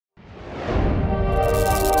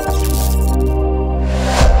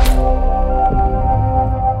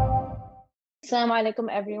Assalamu alaikum,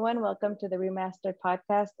 everyone. Welcome to the reMAStered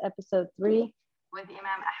podcast, episode 3, with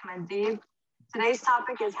Imam Ahmad Deeb. Today's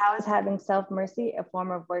topic is how is having self-mercy a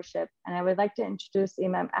form of worship? And I would like to introduce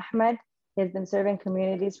Imam Ahmad. He has been serving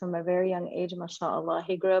communities from a very young age, mashallah.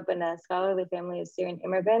 He grew up in a scholarly family of Syrian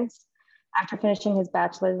immigrants. After finishing his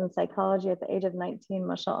bachelor's in psychology at the age of 19,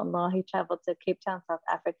 mashallah, he traveled to Cape Town, South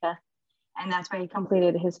Africa, and that's where he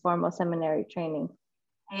completed his formal seminary training.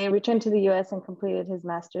 He returned to the US and completed his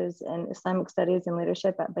master's in Islamic Studies and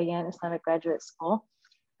Leadership at Bayan Islamic Graduate School.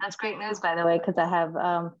 That's great news, by the way, because I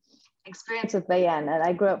have experience with Bayan, and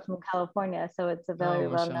I grew up from California, so it's a very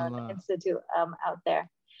well-known institute out there.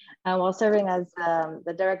 While serving as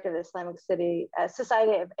the director of the Islamic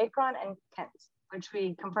Society of Akron and Kent, which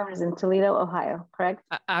we confirmed is in Toledo, Ohio, correct?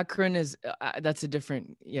 Akron is, that's a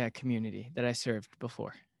different community that I served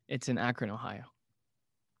before. It's in Akron, Ohio.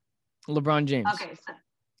 LeBron James. Okay, so.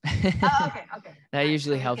 Okay. That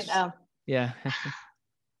usually helps. Yeah.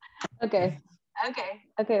 Okay,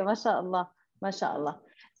 mashallah.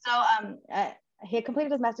 So he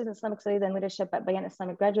completed his master's in Islamic Studies and Leadership at Bayan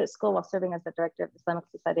Islamic Graduate School while serving as the director of the Islamic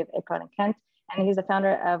Society of Akron and Kent. And he's the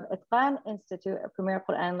founder of Itqan Institute, a premier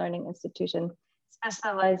Quran learning institution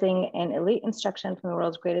specializing in elite instruction from the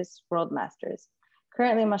world's greatest world masters.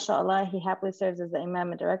 Currently, mashallah, he happily serves as the Imam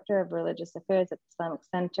and Director of Religious Affairs at the Islamic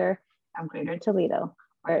Center of Greater Toledo,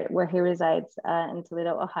 where he resides in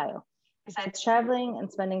Toledo, Ohio. Besides traveling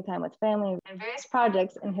and spending time with family and various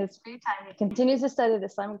projects in his free time, he continues to study the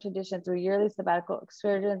Islamic tradition through yearly sabbatical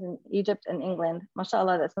excursions in Egypt and England.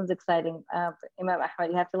 MashaAllah, that sounds exciting. Imam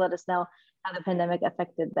Ahmad, you have to let us know how the pandemic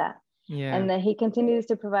affected that. Yeah. And then he continues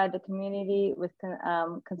to provide the community with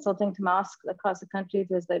consulting to mosques across the country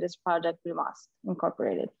through his latest project, reMAStered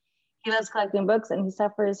Incorporated. He loves collecting books, and he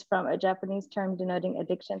suffers from a Japanese term denoting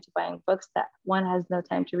addiction to buying books that one has no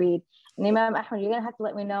time to read. And Imam Ahmad, you're going to have to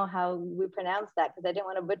let me know how we pronounce that because I didn't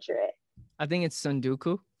want to butcher it. I think it's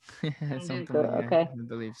sunduku. Okay. I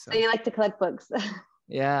believe so. So you like to collect books?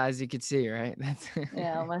 Yeah, as you can see, right?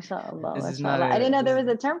 Yeah, mashallah. This is mashallah. I didn't know there was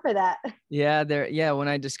a term for that. Yeah, when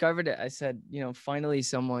I discovered it, I said, finally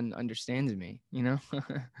someone understands me,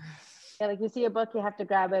 Yeah, like you see a book, you have to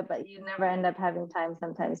grab it, but you never end up having time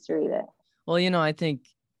sometimes to read it. Well, I think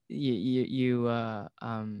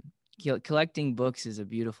collecting books is a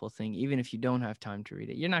beautiful thing, even if you don't have time to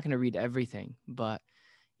read it. You're not going to read everything, but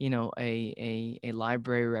a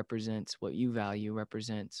library represents what you value,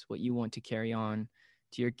 represents what you want to carry on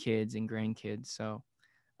to your kids and grandkids. So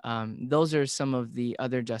those are some of the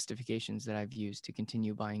other justifications that I've used to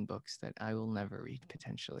continue buying books that I will never read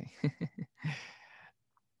potentially.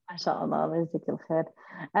 MashaAllah.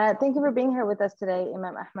 Thank you for being here with us today,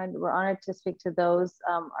 Imam Ahmad. We're honored to speak to those,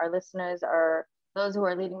 our listeners, or those who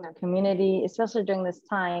are leading their community, especially during this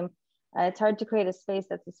time. It's hard to create a space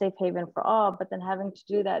that's a safe haven for all, but then having to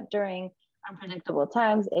do that during unpredictable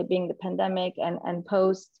times, it being the pandemic and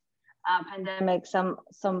post pandemic, some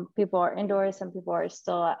people are indoors, some people are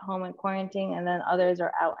still at home in quarantine, and then others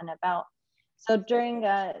are out and about. So during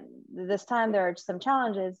this time, there are some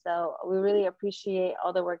challenges. So we really appreciate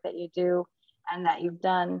all the work that you do and that you've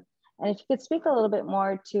done. And if you could speak a little bit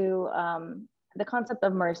more to the concept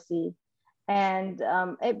of mercy and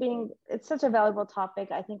it's such a valuable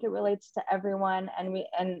topic. I think it relates to everyone,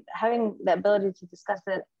 and having the ability to discuss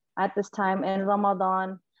it at this time in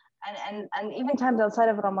Ramadan and even times outside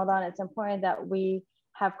of Ramadan, it's important that we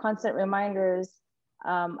have constant reminders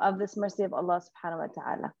of this mercy of Allah subhanahu wa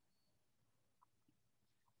ta'ala.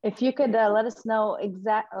 If you could let us know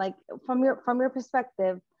from your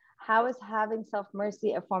perspective, how is having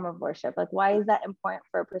self-mercy a form of worship? Like, why is that important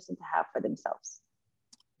for a person to have for themselves?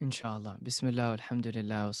 Inshallah. Bismillah,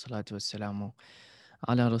 alhamdulillah, wa salatu wa salamu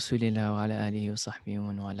ala rasulillah wa ala alihi wa sahbihi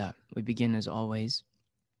wa wala. We begin as always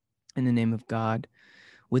in the name of God,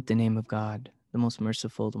 with the name of God, the most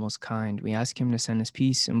merciful, the most kind. We ask him to send us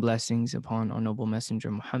peace and blessings upon our noble messenger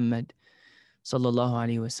Muhammad sallallahu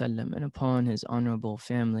alaihi wasallam, and upon his honorable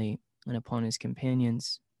family and upon his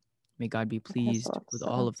companions. May God be pleased with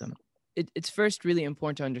all of them. It's first really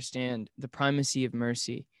important to understand the primacy of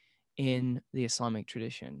mercy in the Islamic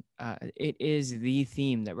tradition. It is the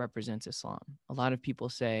theme that represents Islam. A lot of people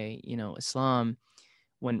say, Islam,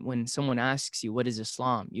 when someone asks you, what is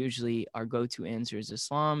Islam? Usually our go-to answer is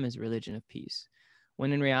Islam is a religion of peace.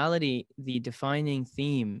 When in reality, the defining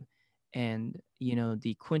theme and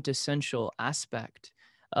the quintessential aspect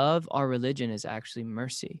of our religion is actually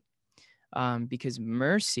mercy, because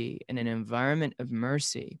mercy and an environment of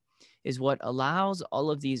mercy is what allows all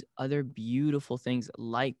of these other beautiful things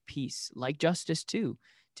like peace, like justice too,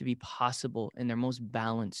 to be possible in their most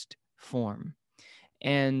balanced form.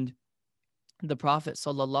 And The Prophet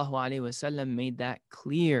sallallahu alaihi wasallam made that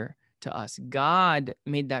clear to us. God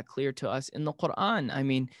made that clear to us in the Quran. I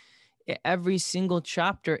mean, every single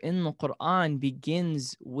chapter in the Quran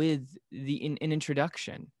begins with an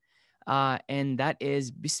introduction. And that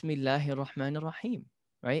is Bismillahir Rahmanir Rahim,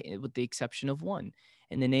 right? With the exception of one.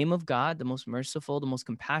 In the name of God, the most merciful, the most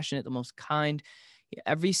compassionate, the most kind.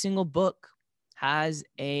 Every single book has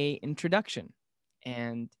a introduction.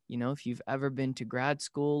 And, you know, if you've ever been to grad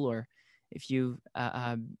school, or if you've,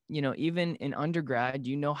 you know, even in undergrad,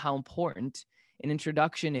 you know how important an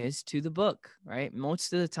introduction is to the book, right?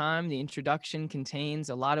 Most of the time, the introduction contains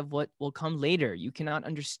a lot of what will come later. You cannot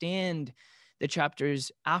understand the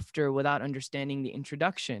chapters after without understanding the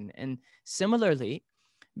introduction. And similarly,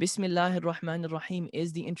 Bismillahir Rahmanir Rahim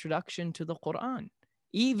is the introduction to the Quran,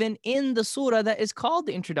 even in the surah that is called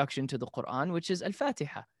the introduction to the Quran, which is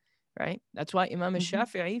Al-Fatiha, right? That's why Imam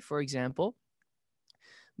al-Shafi'i, for example,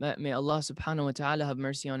 may Allah subhanahu wa ta'ala have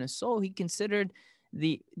mercy on his soul, he considered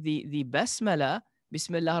the basmala,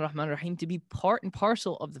 Bismillah ar-Rahman ar-Rahim, to be part and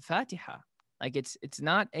parcel of the Fatiha. Like it's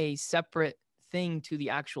not a separate thing to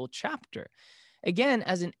the actual chapter. Again,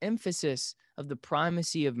 as an emphasis of the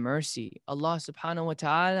primacy of mercy, Allah subhanahu wa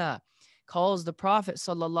ta'ala calls the Prophet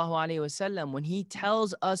sallallahu alaihi wasallam, when he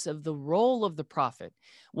tells us of the role of the Prophet,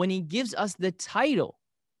 when he gives us the title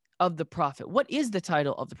of the Prophet. What is the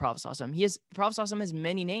title of the Prophet sallallahu alaihi wasallam? The Prophet sallallahu alaihi wasallam has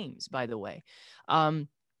many names, by the way.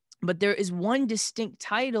 But there is one distinct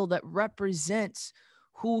title that represents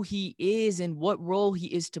who he is and what role he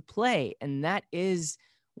is to play. And that is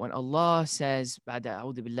when Allah says, بعد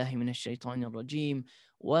أعوذ بالله من الشيطان الرجيم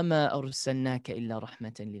وما أرسلناك إلا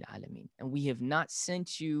رحمة للعالمين. And we have not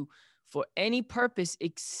sent you for any purpose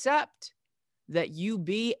except that you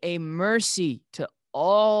be a mercy to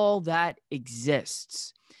all that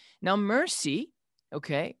exists. Now, mercy,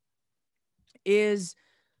 okay, is,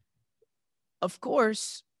 of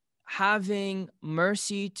course, having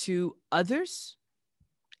mercy to others.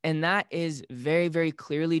 And that is very, very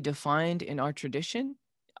clearly defined in our tradition.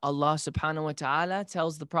 Allah subhanahu wa ta'ala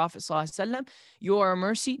tells the Prophet sallallahu alaihi wasallam, you are a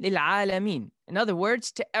mercy lil alameen. In other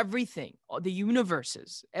words, to everything, the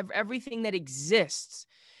universes, everything that exists.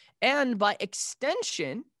 And by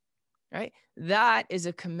extension, right, that is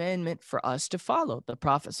a commandment for us to follow. The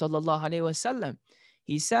Prophet sallallahu alaihi wasallam,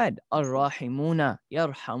 he said, Ar-Rahimuna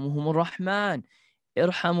yarhamuhum ar-Rahman,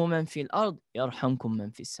 irhamu man fil ard, yarhamkum man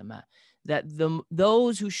fis sama. That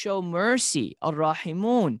those who show mercy,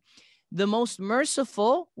 Ar-Rahimun, the most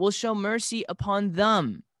merciful will show mercy upon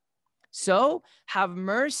them. So have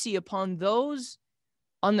mercy upon those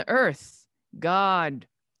on the earth. God,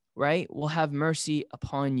 right, will have mercy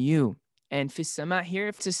upon you. And fis sama here,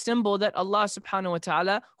 it's a symbol that Allah subhanahu wa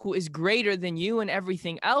ta'ala, who is greater than you and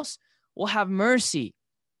everything else, will have mercy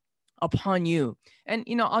upon you. And,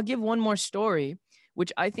 you know, I'll give one more story,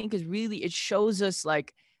 which I think is really, it shows us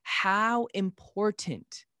like how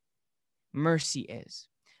important mercy is.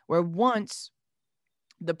 Where once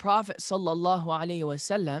the Prophet sallallahu alaihi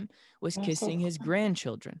wasallam was kissing his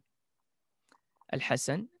grandchildren,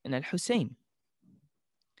 Al-Hasan and Al-Hussein,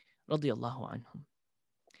 radiyallahu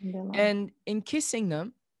anhum. And in kissing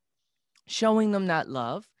them, showing them that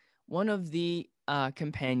love, one of the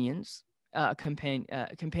companions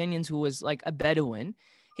who was like a Bedouin,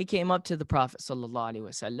 he came up to the Prophet sallallahu alaihi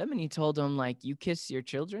wasallam and he told him, like, you kiss your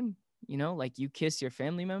children, you know, like you kiss your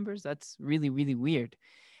family members. That's really, really weird.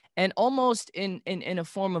 And almost in a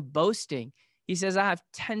form of boasting, he says, I have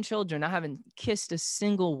 10 children. I haven't kissed a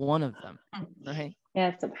single one of them. Right?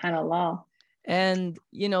 Yeah, subhanAllah. And,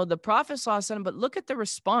 you know, the Prophet ﷺ, but look at the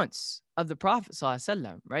response of the Prophet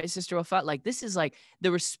ﷺ, right? Sister Wafat, like this is like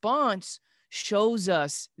the response shows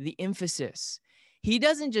us the emphasis. He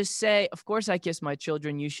doesn't just say, of course I kiss my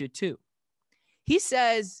children, you should too. He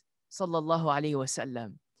says, sallallahu alaihi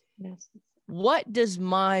wasallam, yes. What does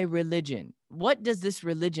my religion, what does this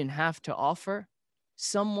religion have to offer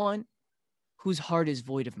someone whose heart is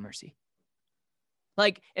void of mercy?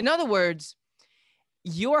 Like, in other words,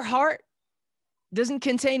 your heart doesn't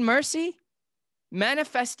contain mercy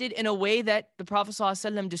manifested in a way that the Prophet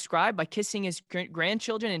ﷺ described by kissing his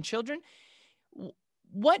grandchildren and children.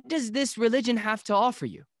 What does this religion have to offer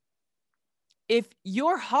you? If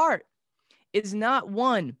your heart is not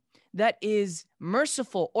one that is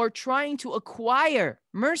merciful or trying to acquire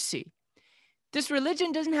mercy, this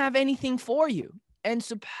religion doesn't have anything for you. And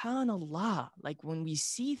subhanAllah, like when we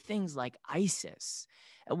see things like ISIS,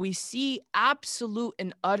 and we see absolute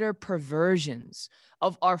and utter perversions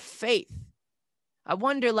of our faith, I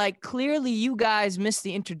wonder, like, clearly you guys missed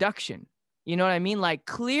the introduction. You know what I mean? Like,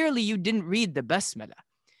 clearly you didn't read the Basmala.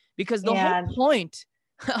 Because the whole point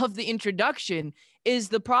of the introduction is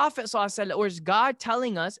the Prophet ﷺ, or is God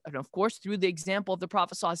telling us, and of course through the example of the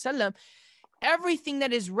Prophet ﷺ, everything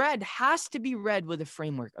that is read has to be read with a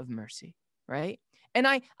framework of mercy, right? And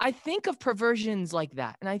I think of perversions like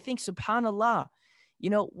that, and I think, subhanAllah,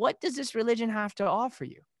 what does this religion have to offer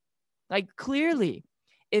you? Like, clearly,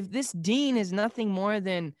 if this deen is nothing more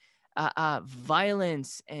than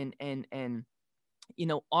violence and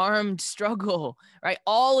armed struggle, right?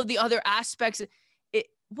 All of the other aspects,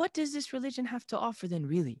 what does this religion have to offer then,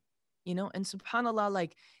 really? And subhanAllah,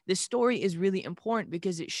 like, this story is really important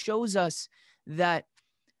because it shows us that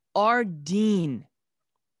our deen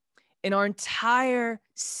and our entire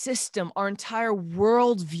system, our entire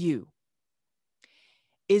worldview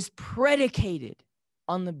is predicated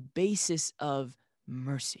on the basis of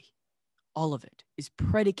mercy. All of it is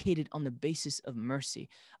predicated on the basis of mercy.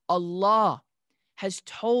 Allah has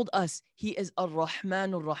told us He is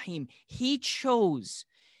Ar-Rahman Ar-Rahim. He chose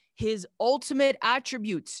His ultimate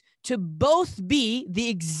attributes to both be the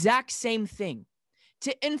exact same thing,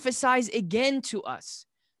 to emphasize again to us,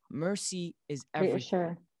 mercy is everything.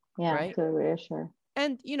 Reassure. Yeah, right? to reassure.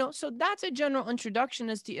 And, so that's a general introduction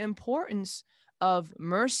as to the importance of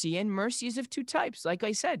mercy. And mercy is of two types. Like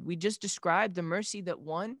I said, we just described the mercy that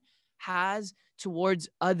one has towards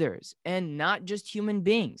others and not just human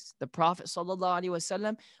beings. The Prophet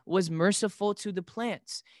ﷺ was merciful to the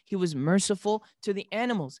plants. He was merciful to the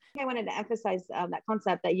animals. I wanted to emphasize that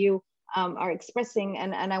concept that you are expressing,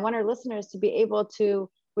 and I want our listeners to be able to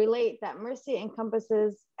relate that mercy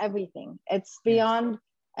encompasses everything. It's beyond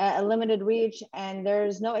a limited reach, and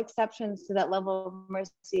there's no exceptions to that level of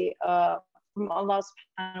mercy from Allah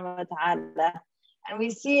subhanahu wa ta'ala. And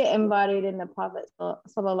we see it embodied in the Prophet sallallahu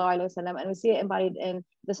alaihi wasallam, and we see it embodied in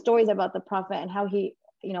the stories about the Prophet and how he,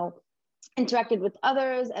 interacted with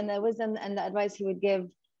others, and the wisdom and the advice he would give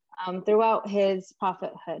throughout his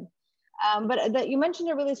prophethood. But that you mentioned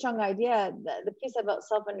a really strong idea, the piece about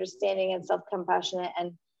self-understanding and self-compassion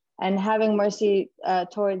and having mercy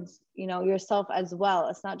towards yourself as well.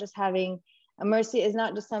 It's not just having a mercy is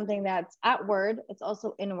not just something that's outward, it's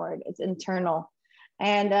also inward, it's internal.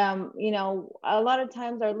 And a lot of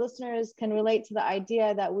times our listeners can relate to the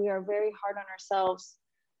idea that we are very hard on ourselves,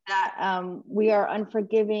 that we are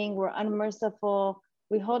unforgiving, we're unmerciful,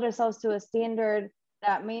 we hold ourselves to a standard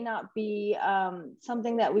that may not be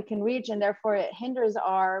something that we can reach, and therefore it hinders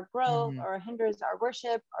our growth, or hinders our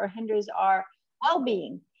worship, or hinders our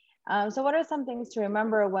well-being. So what are some things to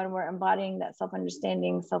remember when we're embodying that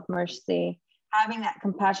self-understanding, self-mercy, having that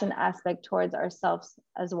compassion aspect towards ourselves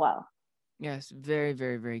as well? Yes, very,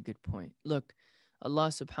 very, very good point. Look, Allah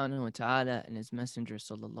subhanahu wa ta'ala and His Messenger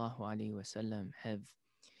sallallahu alaihi wasallam have,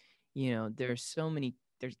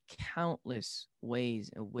 there's countless ways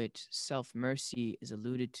in which self-mercy is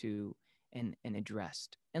alluded to and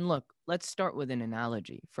addressed. And look, let's start with an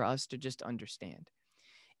analogy for us to just understand.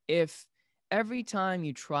 If every time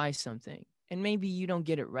you try something and maybe you don't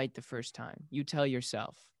get it right the first time, you tell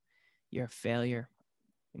yourself, you're a failure,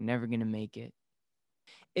 you're never going to make it.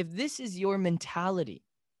 If this is your mentality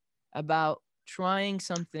about trying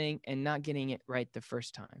something and not getting it right the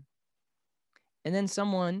first time, and then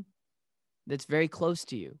someone that's very close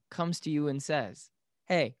to you comes to you and says,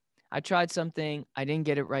 hey, I tried something, I didn't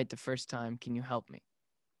get it right the first time, can you help me?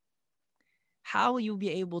 How will you be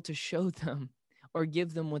able to show them or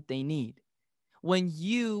give them what they need when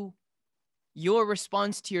your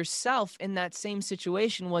response to yourself in that same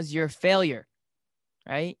situation was you're a failure,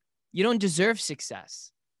 right? You don't deserve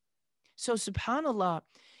success. So subhanAllah,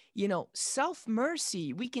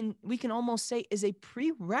 self-mercy, we can almost say, is a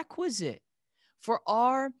prerequisite for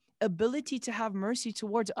our ability to have mercy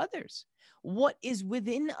towards others. What is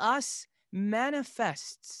within us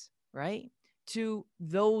manifests, right, to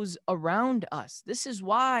those around us. This is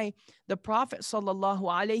why the Prophet sallallahu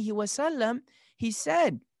alaihi wasallam, he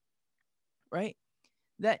said, right,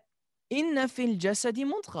 that inna fil jasadi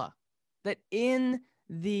mudghah, that in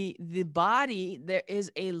the body there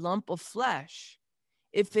is a lump of flesh.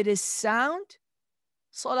 If it is sound,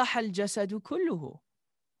 صلح الجسد كله,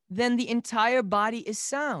 then the entire body is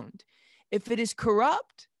sound. If it is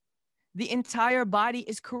corrupt, the entire body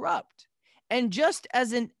is corrupt. And just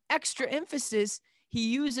as an extra emphasis, he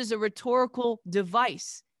uses a rhetorical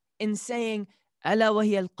device in saying, ألا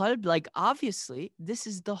وهي القلب, like obviously this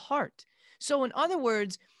is the heart. So in other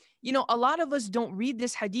words, a lot of us don't read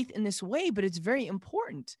this hadith in this way, but it's very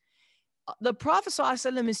important. The Prophet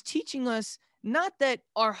ﷺ is teaching us not that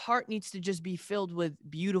our heart needs to just be filled with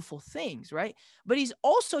beautiful things, right? But he's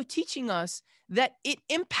also teaching us that it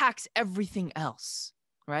impacts everything else,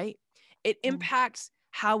 right? It impacts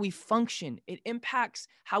how we function. It impacts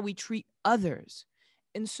how we treat others.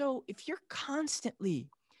 And so if you're constantly,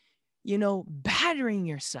 battering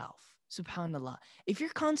yourself, subhanallah, if you're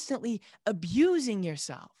constantly abusing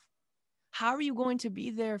yourself, how are you going to be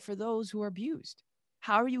there for those who are abused?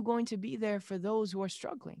 How are you going to be there for those who are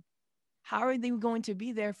struggling? How are they going to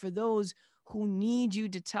be there for those who need you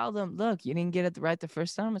to tell them, look, you didn't get it right the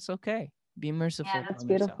first time. It's okay. Be Yeah, merciful that's upon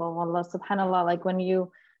yourself. beautiful. Wallah, subhanallah. Like when you're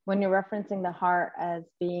referencing the heart as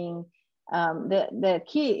being the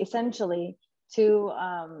key essentially to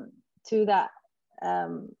that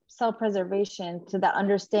self-preservation, to that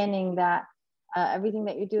understanding that everything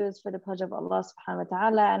that you do is for the pleasure of Allah subhanahu wa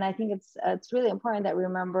ta'ala. And I think it's really important that we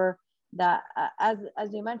remember that as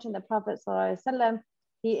you mentioned, the Prophet sallallahu alaihi wasallam,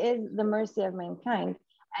 he is the mercy of mankind,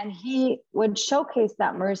 and he would showcase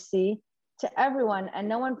that mercy to everyone, and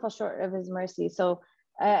no one fell short of his mercy. So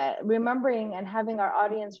remembering and having our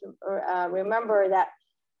audience remember that,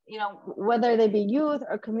 whether they be youth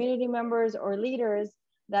or community members or leaders,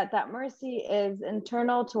 that mercy is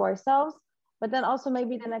internal to ourselves, but then also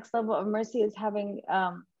maybe the next level of mercy is having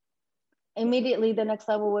immediately the next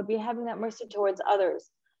level would be having that mercy towards others,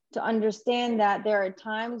 to understand that there are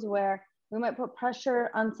times where we might put pressure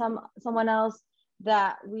on someone else,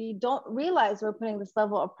 that we don't realize we're putting this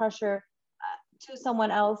level of pressure to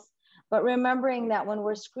someone else, but remembering that when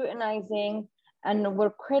we're scrutinizing and we're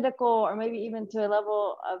critical, or maybe even to a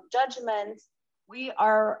level of judgment, we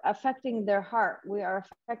are affecting their heart. We are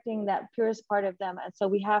affecting that purest part of them. And so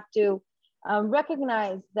we have to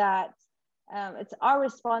recognize that it's our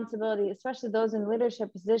responsibility, especially those in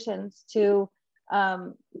leadership positions, to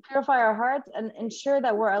purify our hearts and ensure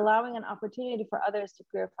that we're allowing an opportunity for others to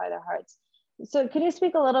purify their hearts. So can you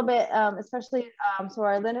speak a little bit, especially so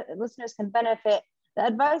our listeners can benefit, the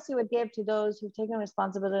advice you would give to those who've taken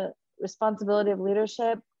responsibility of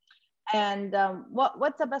leadership, and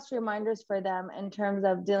what's the best reminders for them in terms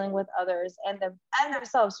of dealing with others and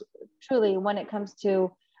themselves truly when it comes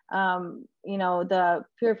to the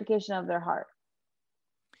purification of their heart?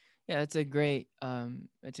 Yeah, it's a great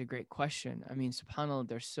question. I mean, subhanAllah,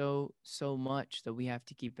 there's so much that we have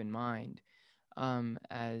to keep in mind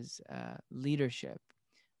as leadership.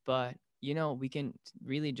 But, we can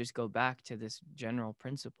really just go back to this general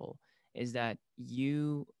principle, is that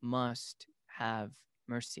you must have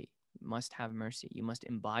mercy. You must have mercy. You must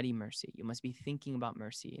embody mercy. You must be thinking about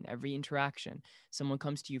mercy in every interaction. Someone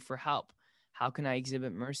comes to you for help. How can I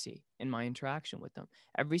exhibit mercy in my interaction with them?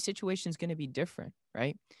 Every situation is going to be different,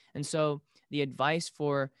 right? And so the advice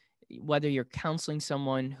for whether you're counseling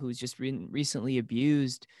someone who's just recently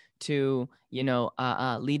abused, to,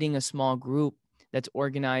 leading a small group that's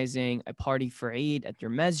organizing a party for Eid at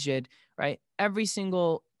your masjid, right? Every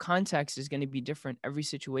single context is going to be different. Every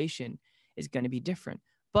situation is going to be different.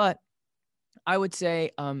 But I would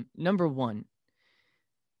say, number one,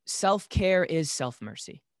 self-care is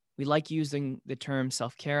self-mercy. We like using the term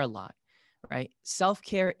self-care a lot, right?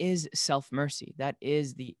 Self-care is self-mercy. That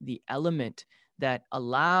is the element that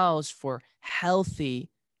allows for healthy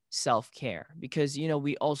self-care, because,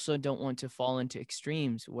 we also don't want to fall into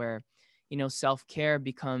extremes where, self-care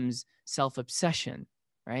becomes self-obsession,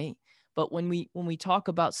 right? But when we talk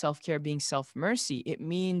about self-care being self-mercy, it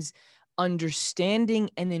means understanding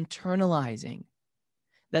and internalizing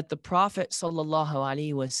that the Prophet sallallahu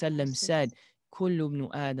alaihi wasallam said, "Kullu ibn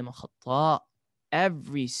Adam khata."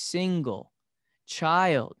 Every single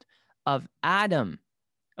child of Adam,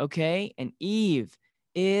 okay, and Eve,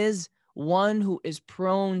 is one who is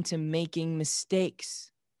prone to making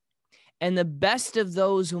mistakes. And the best of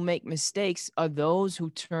those who make mistakes are those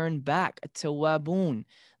who turn back, tawabun,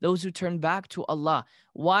 those who turn back to Allah.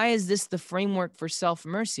 Why is this the framework for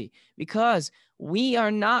self-mercy? Because we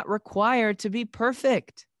are not required to be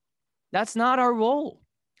perfect. That's not our role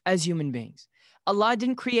as human beings. Allah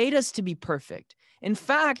didn't create us to be perfect. In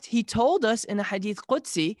fact, He told us in a hadith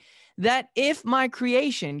Qudsi that if my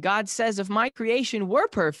creation, God says, if my creation were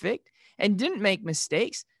perfect and didn't make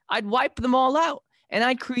mistakes, I'd wipe them all out. And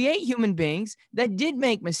I'd create human beings that did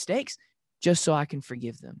make mistakes just so I can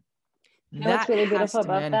forgive them. What's really beautiful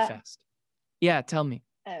about manifest. That? Yeah, tell me.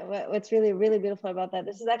 What's really, really beautiful about that,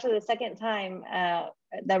 this is actually the second time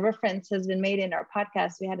that reference has been made in our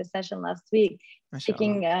podcast. We had a session last week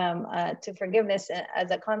speaking to forgiveness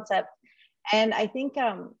as a concept. And I think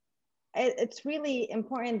it's really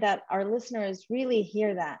important that our listeners really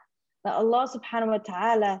hear that Allah subhanahu wa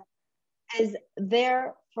ta'ala is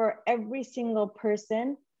there for every single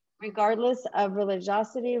person, regardless of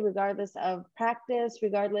religiosity, regardless of practice,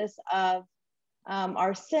 regardless of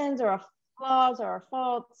our sins or our flaws or our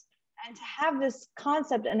faults, and to have this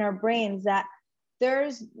concept in our brains that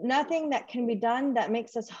there's nothing that can be done that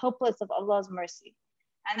makes us hopeless of Allah's mercy.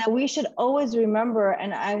 And that we should always remember,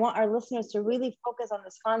 and I want our listeners to really focus on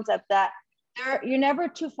this concept, that you're never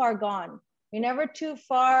too far gone. You're never too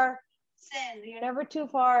far sin. You're never too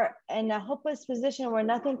far in a hopeless position where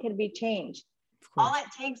nothing can be changed. All it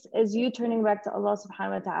takes is you turning back to Allah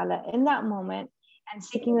subhanahu wa ta'ala in that moment and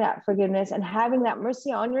seeking that forgiveness and having that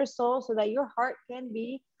mercy on your soul so that your heart can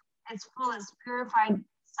be as full as purified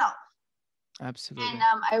self. Absolutely. And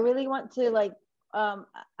I really want to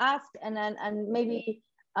ask and maybe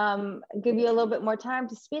give you a little bit more time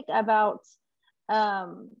to speak about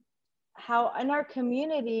how in our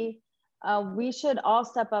community we should all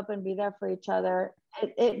step up and be there for each other.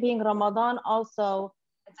 It being Ramadan also,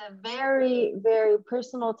 it's a very, very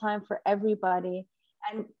personal time for everybody,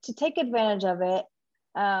 and to take advantage of it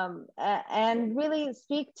and really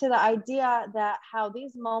speak to the idea that how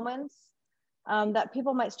these moments that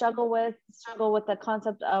people might struggle with the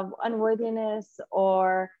concept of unworthiness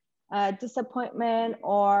or disappointment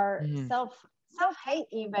or self-hate,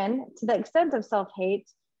 even to the extent of self-hate.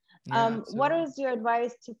 What is your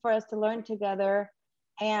advice for us to learn together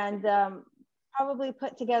and probably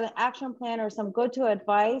put together an action plan or some go-to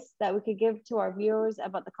advice that we could give to our viewers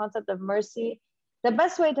about the concept of mercy, the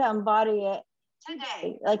best way to embody it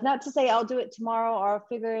today? Like, not to say I'll do it tomorrow or I'll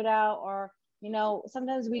figure it out, or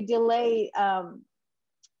sometimes we delay our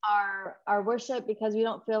worship because we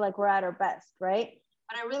don't feel like we're at our best, right?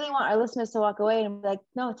 But I really want our listeners to walk away and be like,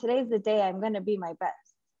 no, today's the day I'm going to be my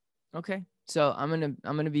best. Okay. So I'm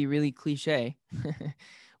gonna be really cliche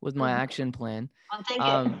with my action plan. I'll take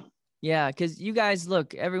it. Yeah, because you guys,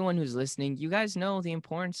 look, everyone who's listening, you guys know the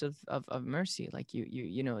importance of mercy. Like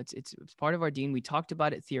you know, it's part of our deen. We talked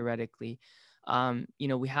about it theoretically.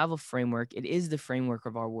 We have a framework. It is the framework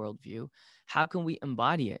of our worldview. How can we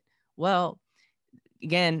embody it? Well,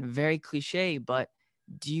 again, very cliche, but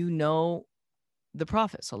do you know the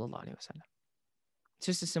Prophet sallallahu alaihi wasallam? It's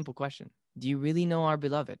just a simple question. Do you really know our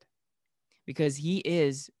beloved? Because he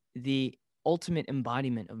is the ultimate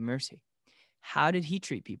embodiment of mercy. How did he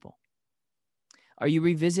treat people? Are you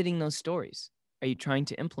revisiting those stories? Are you trying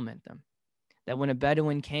to implement them? That when a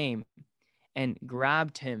Bedouin came and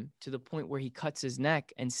grabbed him to the point where he cuts his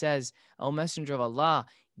neck and says, "O Messenger of Allah,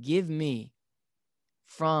 give me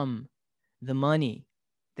from the money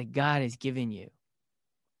that God has given you."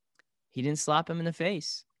 He didn't slap him in the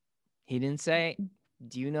face. He didn't say,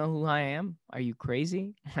 "Do you know who I am? Are you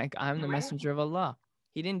crazy? Like, I'm the messenger of Allah."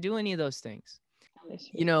 He didn't do any of those things.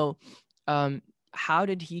 How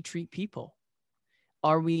did he treat people?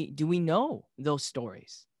 Do we know those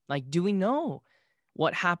stories? Like, do we know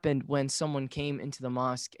what happened when someone came into the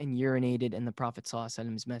mosque and urinated in the Prophet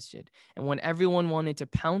ﷺ's masjid? And when everyone wanted to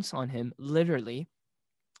pounce on him, literally,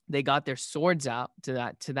 they got their swords out to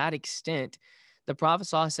that extent. The Prophet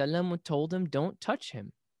ﷺ told him, "Don't touch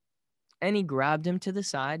him." And he grabbed him to the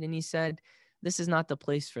side and he said, "This is not the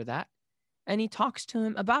place for that." And he talks to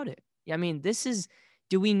him about it. I mean,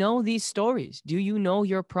 do we know these stories? Do you know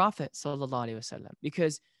your Prophet sallallahu alaihi wasallam?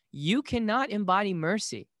 Because you cannot embody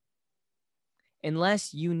mercy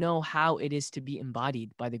unless you know how it is to be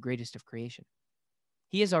embodied by the greatest of creation.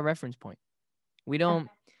 He is our reference point. We don't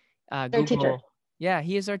Google. Teacher. Yeah,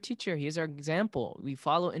 he is our teacher. He is our example. We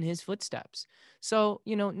follow in his footsteps. So,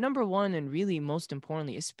 number one, and really most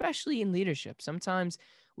importantly, especially in leadership, sometimes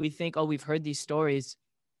we think, oh, we've heard these stories,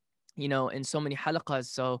 in so many halaqas,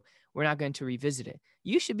 so we're not going to revisit it.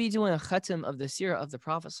 You should be doing a khatam of the seerah of the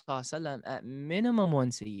Prophet ﷺ at minimum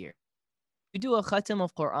once a year. You do a khatam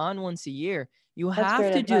of Quran once a year. You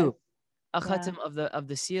have to do a khatam of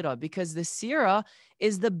the seerah, because the seerah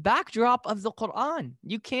is the backdrop of the Quran.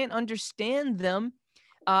 You can't understand them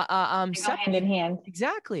go hand in hand.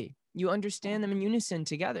 Exactly. You understand them in unison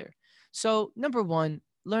together. So number one,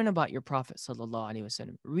 learn about your Prophet sallallahu alaihi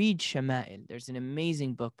wasallam. Read Shama'il. There's an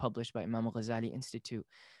amazing book published by Imam Ghazali Institute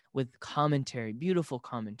with commentary, beautiful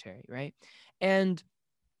commentary, right? And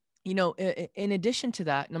in addition to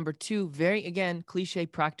that, number two, very, again, cliche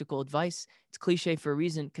practical advice. It's cliche for a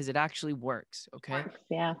reason, because it actually works, okay?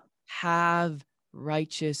 Yeah. Have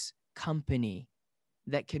righteous company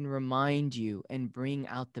that can remind you and bring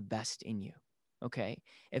out the best in you, okay?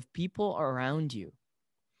 If people around you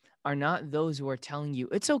are not those who are telling you,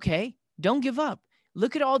 it's okay, don't give up.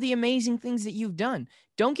 Look at all the amazing things that you've done.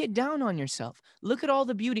 Don't get down on yourself. Look at all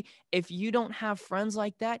the beauty. If you don't have friends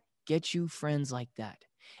like that, get you friends like that.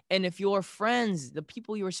 And if your friends, the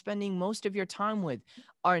people you are spending most of your time with,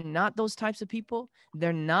 are not those types of people,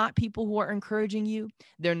 they're not people who are encouraging you,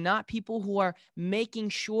 they're not people who are making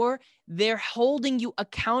sure they're holding you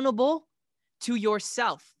accountable to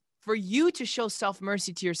yourself, for you to show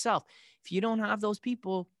self-mercy to yourself. If you don't have those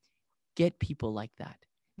people, get people like that.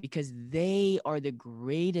 because they are the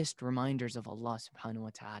greatest reminders of Allah subhanahu wa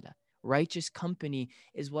ta'ala. Righteous company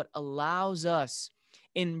is what allows us,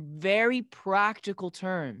 in very practical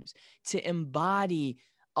terms, to embody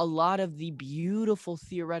a lot of the beautiful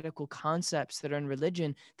theoretical concepts that are in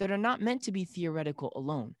religion that are not meant to be theoretical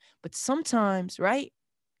alone. But sometimes, right,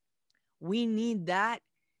 we need that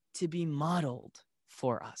to be modeled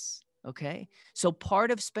for us. Okay. So part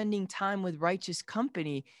of spending time with righteous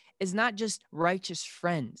company is not just righteous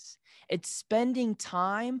friends, it's spending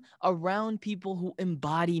time around people who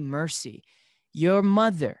embody mercy. Your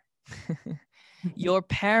mother, your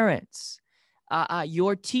parents,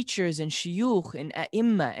 your teachers and shuyukh and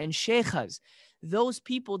a'imma and sheikhas, those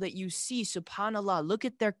people that you see, subhanAllah, look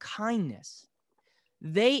at their kindness.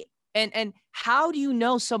 They and how do you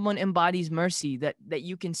know someone embodies mercy that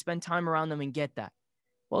you can spend time around them and get that?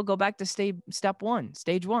 Well, go back to stage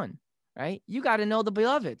one, right? You got to know the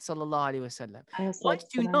beloved, sallallahu alaihi wasallam. Once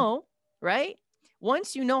you know, right?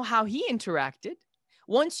 Once you know how he interacted,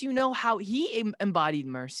 once you know how he embodied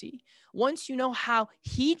mercy, once you know how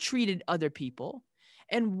he treated other people,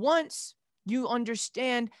 and once you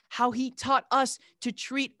understand how he taught us to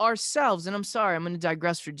treat ourselves. And I'm sorry, I'm going to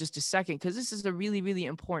digress for just a second, because this is a really, really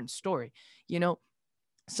important story. You know,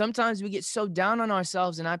 sometimes we get so down on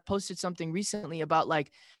ourselves. And I posted something recently about,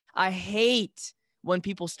 like, I hate when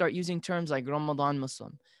people start using terms like Ramadan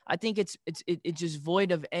Muslim. I think it's just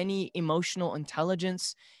void of any emotional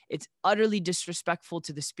intelligence. It's utterly disrespectful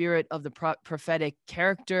to the spirit of the prophetic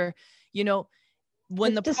character. You know,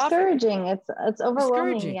 when it's the discouraging, it's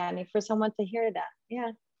overwhelming, yani, for someone to hear that.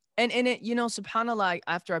 Yeah. And it, you know, subhanAllah,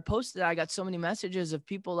 after I posted it, I got so many messages of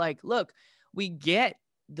people like, look, we get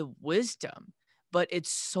the wisdom, but it's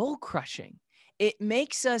soul crushing. It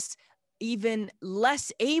makes us even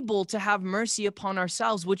less able to have mercy upon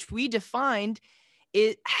ourselves, which we defined,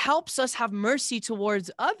 it helps us have mercy towards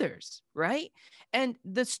others, right? And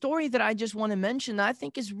the story that I just want to mention that I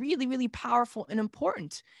think is really, really powerful and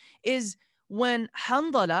important is when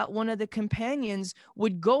Handala, one of the companions,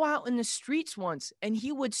 would go out in the streets once, and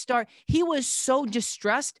he was so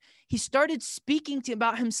distressed, he started speaking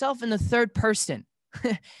about himself in the third person.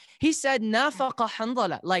 He said, Nafaqa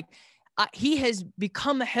Handala, like he has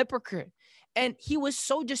become a hypocrite. And he was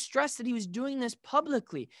so distressed that he was doing this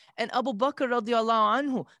publicly. And Abu Bakr radiallahu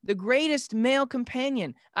anhu, the greatest male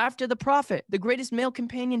companion after the Prophet, the greatest male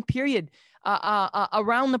companion period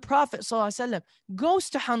around the Prophet sallallahu alaihi wasallam, goes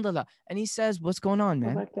to Handala and he says, what's going on,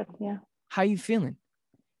 man? Yeah. How are you feeling?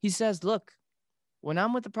 He says, look, when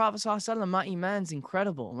I'm with the Prophet sallallahu alaihi wasallam, my iman's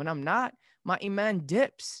incredible. When I'm not, my iman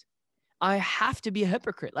dips. I have to be a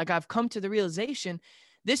hypocrite. Like, I've come to the realization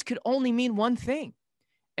this could only mean one thing.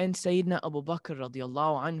 And Sayyidina Abu Bakr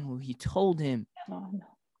radiallahu anhu, he told him,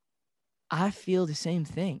 I feel the same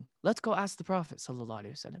thing. Let's go ask the Prophet sallallahu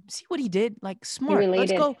alaihi wasallam. See what he did? Like, smart.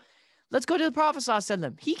 Let's go to the Prophet sallallahu alaihi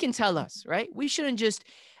wasallam. He can tell us, right? We shouldn't just,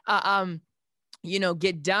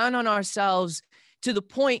 get down on ourselves to the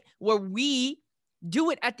point where we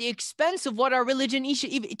do it at the expense of what our religion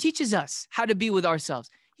teaches us how to be with ourselves.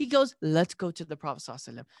 He goes, let's go to the Prophet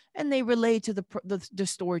ﷺ. And they relay to the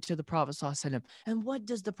story to the Prophet ﷺ. And what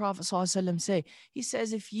does the Prophet ﷺ say? He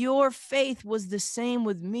says, if your faith was the same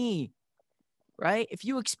with me, right? If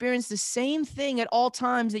you experienced the same thing at all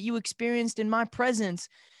times that you experienced in my presence,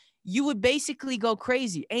 you would basically go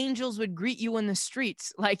crazy. Angels would greet you in the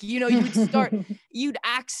streets. Like, you'd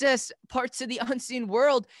access parts of the unseen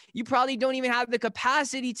world. You probably don't even have the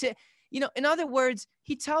capacity to, in other words,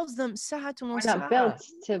 he tells them, we're not built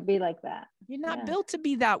to be like that. You're not built to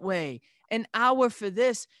be that way. An hour for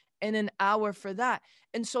this and an hour for that.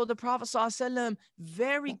 And so the Prophet ﷺ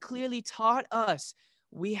very clearly taught us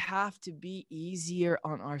we have to be easier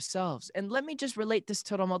on ourselves. And let me just relate this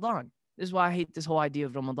to Ramadan. This is why I hate this whole idea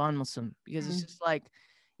of Ramadan Muslim, because it's just like,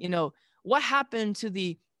 what happened to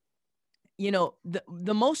one of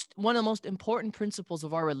the most important principles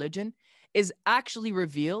of our religion is actually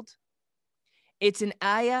revealed. It's an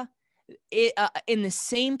ayah in the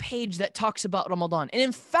same page that talks about Ramadan. And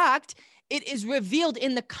in fact, it is revealed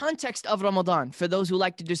in the context of Ramadan for those who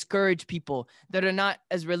like to discourage people that are not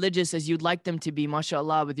as religious as you'd like them to be,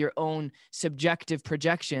 mashallah, with your own subjective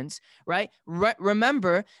projections, right?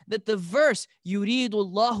 Remember that the verse, يُرِيدُ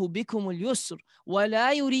اللَّهُ بِكُمُ الْيُسْرِ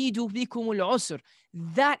وَلَا يُرِيدُ بِكُمُ الْعُسْرِ,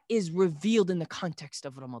 that is revealed in the context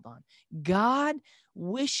of Ramadan. God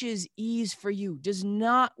wishes ease for you, does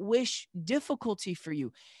not wish difficulty for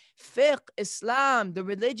you. Fiqh, Islam, the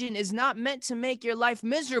religion is not meant to make your life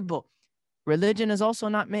miserable. Religion is also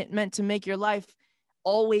not meant to make your life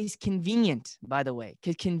always convenient, by the way,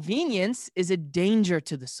 because convenience is a danger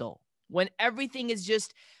to the soul. When everything is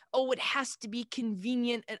just oh, it has to be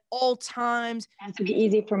convenient at all times. It has to be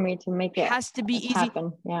easy for me to make it has to be easy.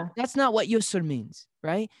 Happen. Yeah. That's not what yusr means,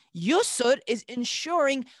 right? Yusr is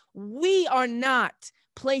ensuring we are not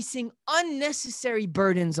placing unnecessary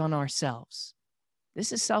burdens on ourselves.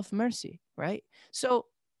 This is self-mercy, right? So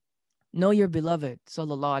know your beloved,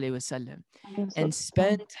 sallallahu alaihi wasallam, and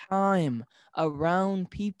spend time around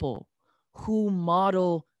people who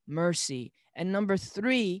model mercy. And number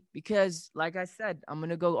 3, because like I said, I'm going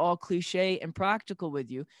to go all cliche and practical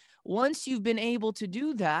with you. Once you've been able to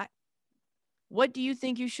do that, what do you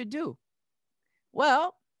think you should do?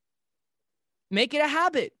 Well, make it a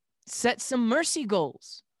habit. Set some mercy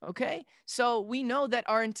goals, okay? So we know that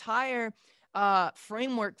our entire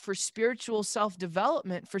framework for spiritual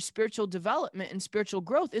self-development, for spiritual development and spiritual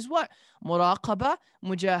growth is what? Muraqaba,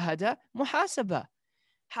 mujahada, muhasaba.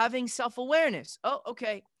 Having self-awareness. Oh,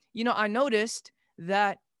 okay. You know, I noticed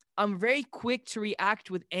that I'm very quick to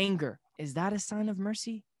react with anger. Is that a sign of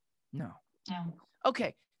mercy? No. Yeah.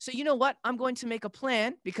 Okay. So you know what? I'm going to make a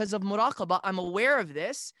plan because of muraqaba. I'm aware of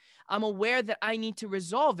this. I'm aware that I need to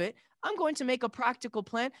resolve it. I'm going to make a practical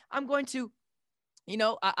plan. I'm going to, you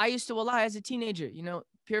know, I used to wallahi as a teenager, you know,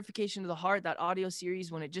 Purification of the Heart, that audio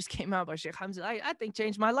series when it just came out by Sheikh Hamza, I think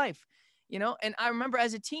changed my life, you know? And I remember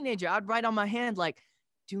as a teenager, I'd write on my hand, like,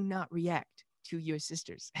 do not react to your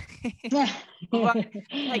sisters.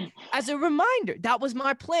 Like as a reminder, that was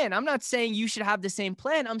my plan. I'm not saying you should have the same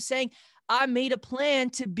plan. I'm saying I made a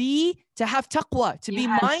plan to have taqwa, to be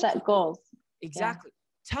mindful. Set goals. Exactly.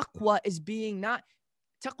 Yeah. Taqwa is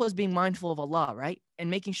being mindful of Allah, right? And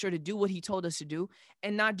making sure to do what he told us to do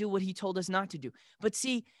and not do what he told us not to do. But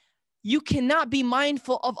see, you cannot be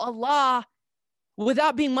mindful of Allah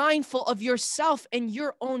without being mindful of yourself and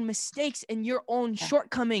your own mistakes and your own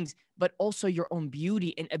shortcomings, but also your own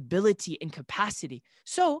beauty and ability and capacity.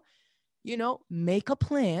 So, you know, make a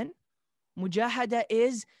plan. Mujahada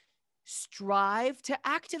is strive to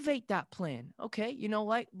activate that plan. Okay, you know,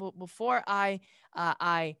 like before I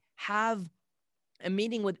have a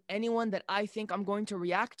meeting with anyone that I think I'm going to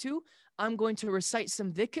react to, I'm going to recite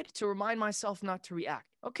some dhikr to remind myself not to react.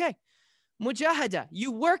 Okay, mujahada,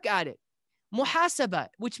 you work at it. Muhasaba,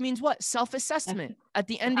 which means what? Self-assessment at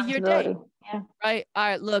the end of your day. Yeah. Right? All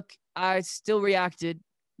right, look, I still reacted.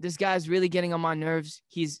 This guy's really getting on my nerves.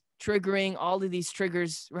 He's triggering all of these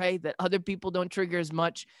triggers, right? That other people don't trigger as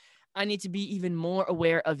much. I need to be even more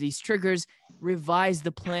aware of these triggers, revise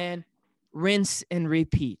the plan, rinse and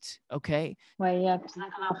repeat. Okay. Well,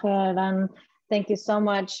 thank you so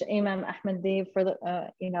much, Imam Ahmad Deeb, for the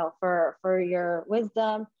for your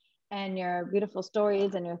wisdom and your beautiful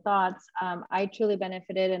stories and your thoughts. I truly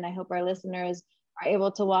benefited, and I hope our listeners are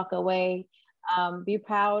able to walk away. Be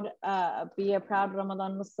proud. Be a proud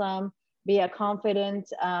Ramadan Muslim. Be a confident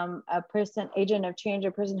agent of change,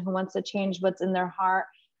 a person who wants to change what's in their heart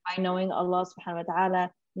by knowing Allah subhanahu wa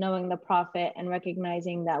ta'ala, knowing the Prophet, and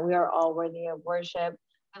recognizing that we are all worthy of worship.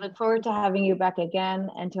 I look forward to having you back again.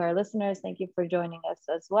 And to our listeners, thank you for joining us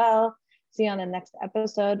as well. See you on the next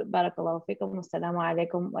episode. Barakallahu fikum. Wassalamu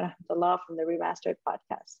alaikum wa rahmatullah from the reMAStered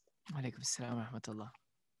podcast. Alaikum assalam wa rahmatullah.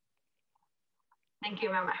 Thank you,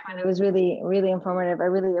 Imam Ahmad. It was really, really informative. I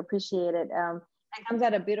really appreciate it. It comes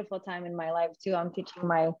at a beautiful time in my life too. I'm teaching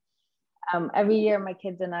every year my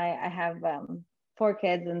kids and I have 4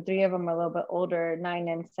 kids, and 3 of them are a little bit older, 9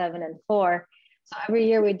 and 7 and 4. So every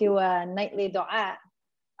year we do a nightly dua.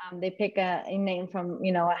 They pick a name from,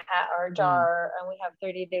 a hat or a jar, and we have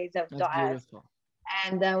 30 days of du'as.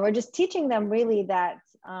 And we're just teaching them really that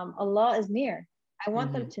Allah is near. I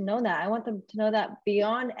want them to know that. I want them to know that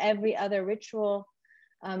beyond every other ritual,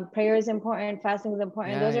 prayer is important, fasting is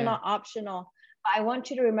important. Those are not optional. But I want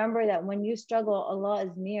you to remember that when you struggle, Allah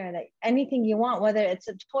is near. That anything you want, whether it's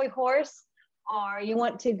a toy horse, or you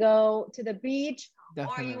want to go to the beach,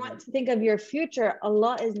 or you want to think of your future,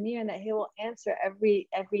 Allah is near, and that He will answer every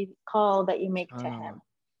call that you make to Him.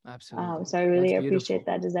 Absolutely. So I really appreciate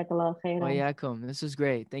that. Jazakallah khairan. This was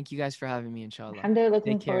great. Thank you guys for having me, inshallah. Alhamdulillah,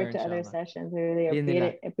 looking forward to other sessions. We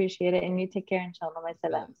really appreciate it. And you take care, inshallah.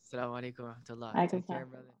 Assalamu alaikum wa rahmatullah. Take care,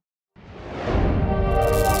 brother.